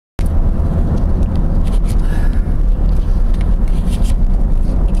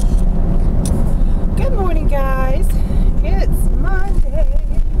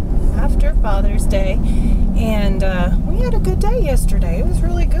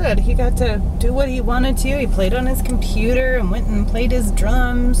good. He got to do what he wanted to. He played on his computer and went and played his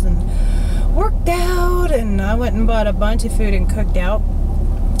drums and worked out, and I went and bought a bunch of food and cooked out.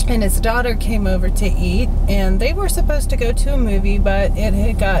 And his daughter came over to eat, and they were supposed to go to a movie, but it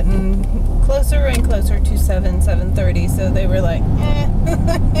had gotten closer and closer to 7:30, so they were like,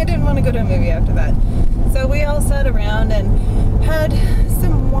 I didn't want to go to a movie after that. So we all sat around and had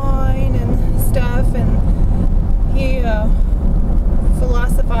some wine and stuff, and he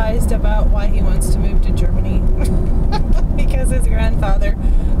philosophized about why he wants to move to Germany because his grandfather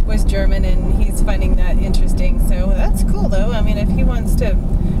was German, and he's finding that interesting. So that's cool, though. I mean, if he wants to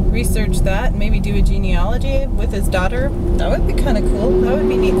research that and maybe do a genealogy with his daughter, that would be kind of cool. That would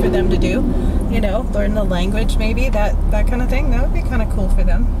be neat for them to do, you know, learn the language, maybe that kind of thing. That would be kind of cool for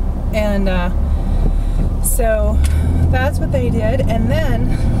them. And so that's what they did. And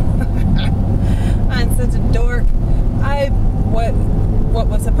then I'm such a dork. What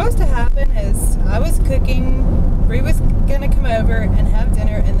was supposed to happen is I was cooking, Bree was gonna come over and have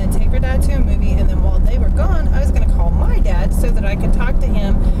dinner and then take her dad to a movie, and then while they were gone, I was gonna call my dad so that I could talk to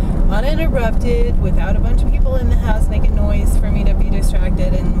him uninterrupted without a bunch of people in the house making noise for me to be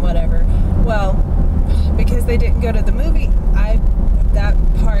distracted and whatever. Well, because they didn't go to the movie, that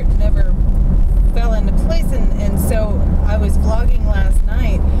part never fell into place, and so I was vlogging last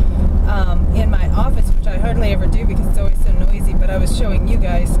night in my office, which I hardly ever do because it's always so noisy, but I was showing you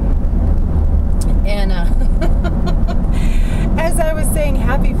guys, and as I was saying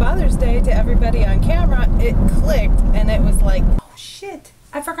Happy Father's Day to everybody on camera, it clicked, and it was like, oh shit,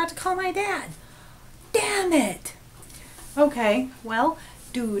 I forgot to call my dad. Damn it. Okay, well,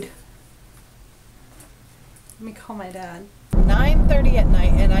 dude, let me call my dad. 9:30 at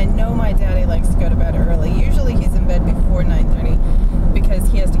night, and I know my daddy likes to go to bed early. Usually he's in bed before 9:30 because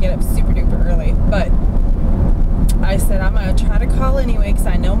he has to get up super duper early. But I said I'm going to try to call anyway because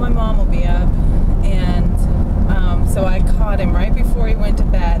I know my mom will be up. And so I caught him right before he went to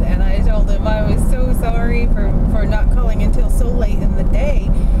bed, and I told him I was so sorry for not calling until so late in the day.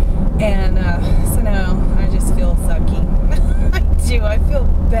 And so now I just feel sucky. I do. I feel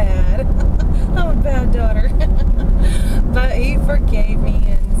bad. I'm a bad daughter. But he forgave me,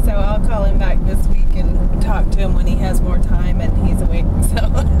 and so I'll call him back this week and talk to him when he has more time and he's awake. So,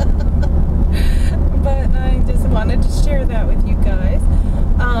 but I just wanted to share that with you guys.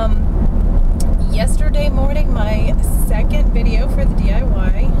 Yesterday morning, my second video for the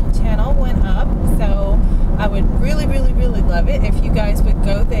DIY channel went up, so I would really, really, really love it if you guys would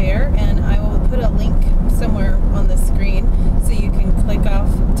go there, and I will put a link somewhere on the screen so you can click off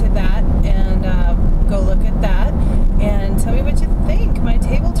to that and go look at that and tell me what you think. My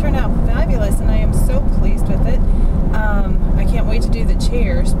table turned out fabulous, and I am so pleased with it. I can't wait to do the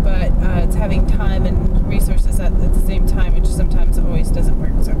chairs, but it's having time and resources at the same time, which sometimes always doesn't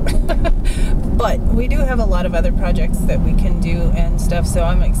work. So, but we do have a lot of other projects that we can do and stuff, so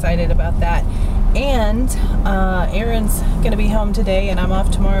I'm excited about that. And Aaron's going to be home today, and I'm off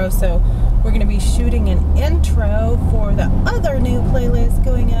tomorrow, so we're going to be shooting an intro for the other new playlist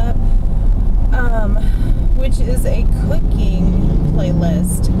going up, which is a cooking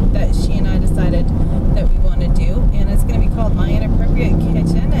playlist that she and I decided that we want to do, and it's going to be called My Inappropriate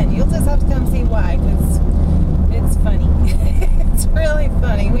Kitchen, and you'll just have to come see why, because it's funny. It's really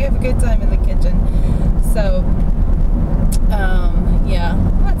funny. We have a good time in the kitchen. So, yeah,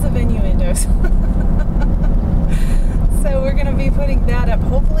 lots of innuendos. So we're going to be putting that up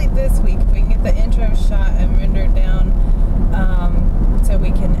hopefully this week. If we can get the intro shot and rendered down so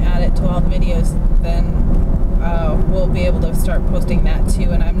we can add it to all the videos, then we'll be able to start posting that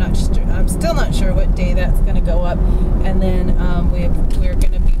too. And I'm still not sure what day that's going to go up. And then we're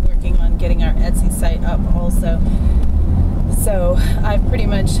going to be working on getting our Etsy site up also. So I've pretty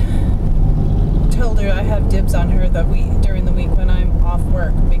much told her I have dibs on her during the week when I'm off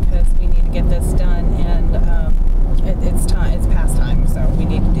work, because we need to get this done, and it's past time, so we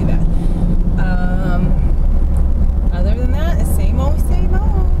need to do that. Other than that, it's same old, same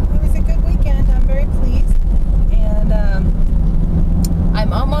old. It was a good weekend. I'm very pleased, and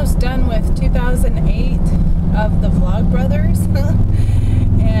I'm almost done with 2008 of the Vlog Brothers,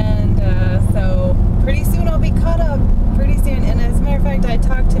 and so pretty soon I'll be caught up. Pretty soon. And as a matter of fact, I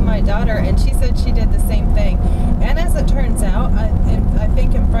talked to my daughter, and she said she did the same thing. And as it turns out, I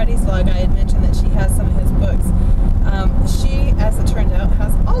think in Freddy's vlog I had mentioned that she has some of his books. She, as it turned out,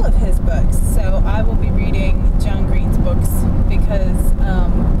 has all of his books. So I will be reading John Green's books, because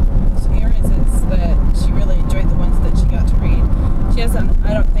Erin says that she really enjoyed the ones that she got to read. She hasn't,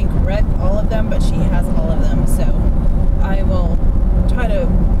 I don't think, read all of them, but she has all of them. So I will try to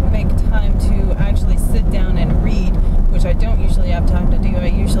make time to actually sit down and read, which I don't usually have time to do. I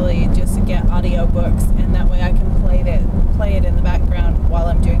usually audiobooks, and that way I can play it in the background while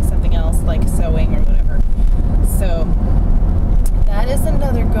I'm doing something else like sewing or whatever. So that is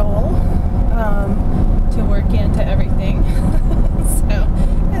another goal, to work into everything. So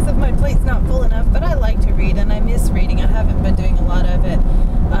as if my plate's not full enough, but I like to read and I miss reading. I haven't been doing a lot of it,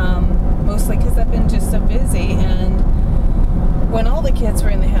 mostly because I've been just so busy, and when all the kids were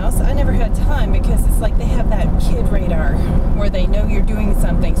in the house, I never had time, because it's like they have that kid radar where they know you're doing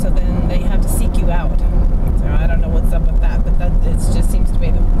something, so then they have to seek you out. So I don't know what's up with that, but it just seems to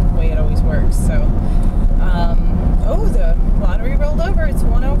be the way it always works. So, oh, the lottery rolled over. It's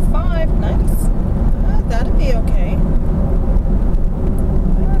 105. Nice. That'd be okay.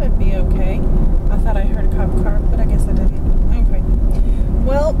 That'd be okay. I thought I heard a cop car, but I guess I didn't. Okay.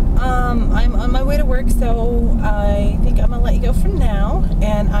 Well, I'm on my way to work, so I think I'm gonna let you go for now,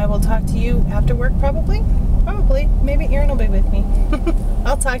 and I will talk to you after work, probably. Maybe Erin will be with me.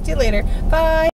 I'll talk to you later. Bye.